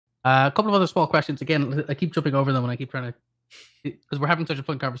A couple of other small questions. Again, I keep jumping over them, and I keep trying to because we're having such a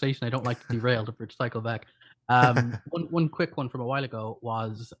fun conversation. I don't like to derail if we're to cycle back. One quick one from a while ago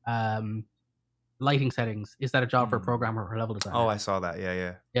was lighting settings. Is that a job for a Hmm. programmer or a level Oh, designer? I saw that. Yeah,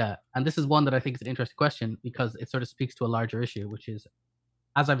 yeah. Yeah, and this is one that I think is an interesting question because it sort of speaks to a larger issue, which is,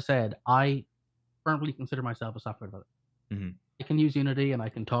 as I've said, I firmly consider myself a software developer. Hmm. I can use Unity and I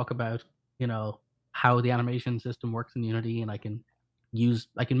can talk about, you know, how the animation system works in Unity and I can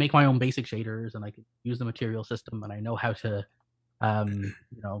make my own basic shaders and I can use the material system and I know how to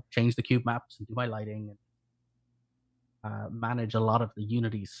change the cube maps and do my lighting and manage a lot of the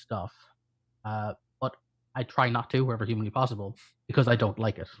Unity stuff. But I try not to wherever humanly possible because I don't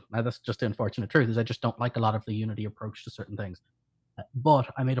like it. Now that's just the unfortunate truth is I just don't like a lot of the Unity approach to certain things.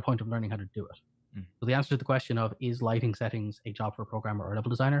 But I made a point of learning how to do it. So the answer to the question of is lighting settings a job for a programmer or a level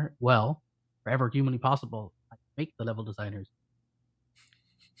designer? Well, wherever humanly possible, I make the level designers,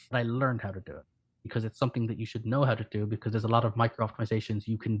 but I learned how to do it because it's something that you should know how to do because there's a lot of micro optimizations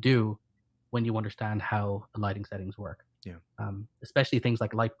you can do when you understand how the lighting settings work. Yeah. Especially things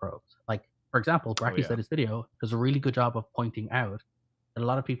like light probes. Like, for example, Oh, Bracky yeah. said his video does a really good job of pointing out that a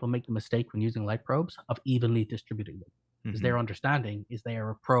lot of people make the mistake when using light probes of evenly distributing them. Because Hmm. their understanding is they are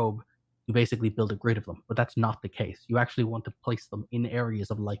a probe, you basically build a grid of them. But that's not the case. You actually want to place them in areas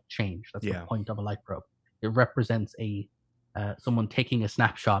of light change. That's the Yeah. point of a light probe. It represents a someone taking a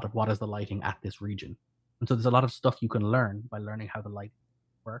snapshot of what is the lighting at this region. And so there's a lot of stuff you can learn by learning how the light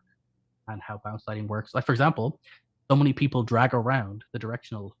work and how bounce lighting works. Like for example, so many people drag around the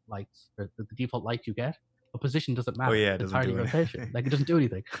directional lights, or the default light you get. But position doesn't Oh, matter. yeah. It It's doesn't entirely do rotation. anything. Like it doesn't do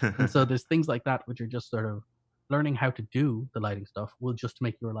anything. And so there's things like that which are just sort of learning how to do the lighting stuff will just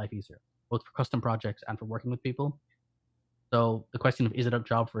make your life easier, both for custom projects and for working with people. So the question of is it a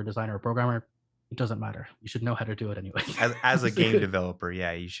job for a designer or programmer? It doesn't matter. You should know how to do it anyway. As a game developer,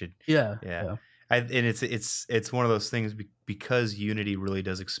 yeah, you should. Yeah, Yeah. yeah. And it's one of those things because Unity really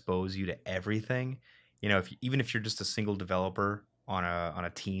does expose you to everything. If even if you're just a single developer on a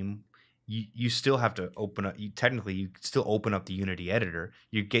team, you still have to open up. You still open up the Unity editor.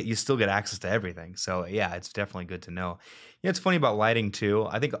 You still get access to everything. So yeah, it's definitely good to know. It's funny about lighting too.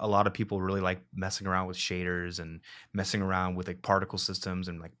 I think a lot of people really like messing around with shaders and messing around with like particle systems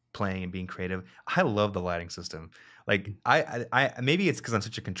and like playing and being creative. I love the lighting system. Like I maybe it's because I'm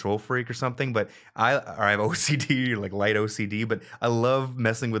such a control freak or something, but I have OCD, like light OCD, but I love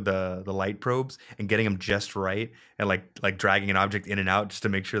messing with the light probes and getting them just right and like dragging an object in and out just to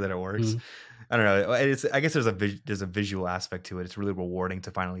make sure that it works. Mhm. I don't know. I guess there's a visual aspect to it. It's really rewarding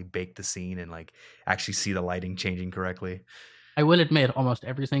to finally bake the scene and like actually see the lighting changing correctly. I will admit almost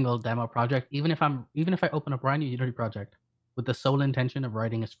every single demo project, even if I open a brand new Unity project with the sole intention of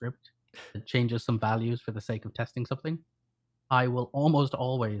writing a script that changes some values for the sake of testing something, I will almost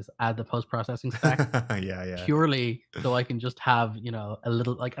always add the post-processing stack Yeah, yeah, purely so I can just have, a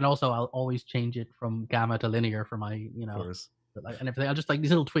little like and also I'll always change it from gamma to linear for my, of course. like and everything. I'll just like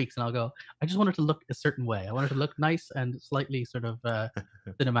these little tweaks and I'll go, I just want it to look a certain way. I want it to look nice and slightly sort of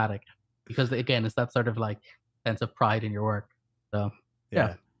cinematic because again, it's that sort of like sense of pride in your work. So yeah.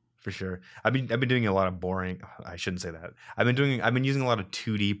 Yeah, for sure. I've been doing a lot of boring. I shouldn't say that. I've been using a lot of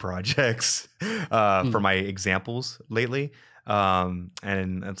 2D projects for Mm. my examples lately. And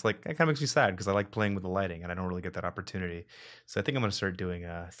it's like it kind of makes me sad because I like playing with the lighting and I don't really get that opportunity. So I think I'm gonna start doing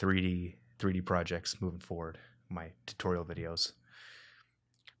 3D projects moving forward. My tutorial videos.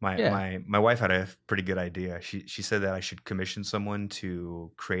 My Yeah. my my wife had a pretty good idea. She said that I should commission someone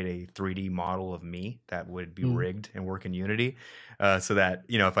to create a 3D model of me that would be Mm. rigged and work in Unity, so that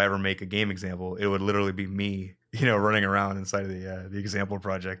if I ever make a game example, it would literally be me, running around inside of the example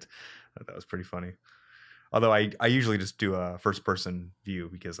project. I thought that was pretty funny. Although I usually just do a first person view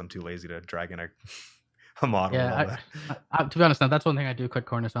because I'm too lazy to drag in a model and all Yeah, that. to be honest, now that's one thing I do cut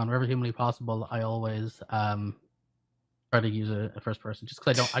corners on. Wherever humanly possible, I always try to use a first person, just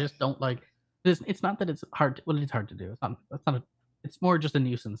because I just don't like. It's not that it's hard. Well, it's hard to do. It's not. That's not. It's more just a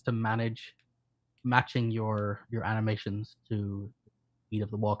nuisance to manage matching your animations to the speed of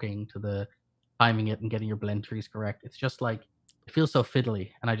the walking, to the timing it, and getting your blend trees correct. It's just like it feels so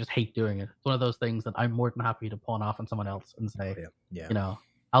fiddly, and I just hate doing it. It's one of those things that I'm more than happy to pawn off on someone else and Oh say, yeah, yeah. you know,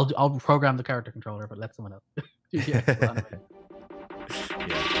 I'll program the character controller, but let someone else do the actual animation.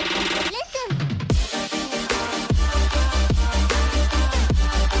 Yeah.